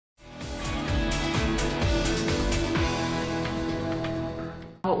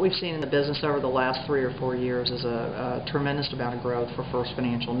what we've seen in the business over the last 3 or 4 years is a tremendous amount of growth for First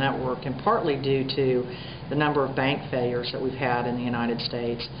Financial Network, and partly due to the number of bank failures that we've had in the United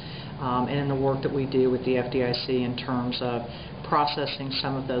States, and in the work that we do with the FDIC in terms of processing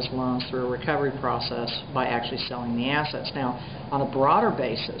some of those loans through a recovery process by actually selling the assets. Now, on a broader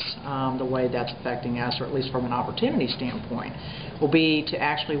basis, the way that's affecting us, or at least from an opportunity standpoint, will be to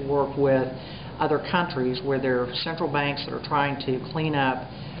actually work with other countries where there are central banks that are trying to clean up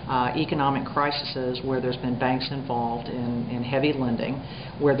economic crises where there's been banks involved in heavy lending,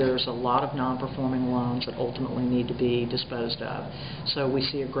 where there's a lot of non-performing loans that ultimately need to be disposed of. So we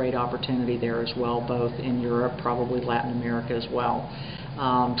see a great opportunity there as well, both in Europe, probably Latin America as well.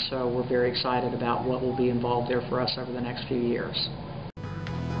 So we're very excited about what will be involved there for us over the next few years.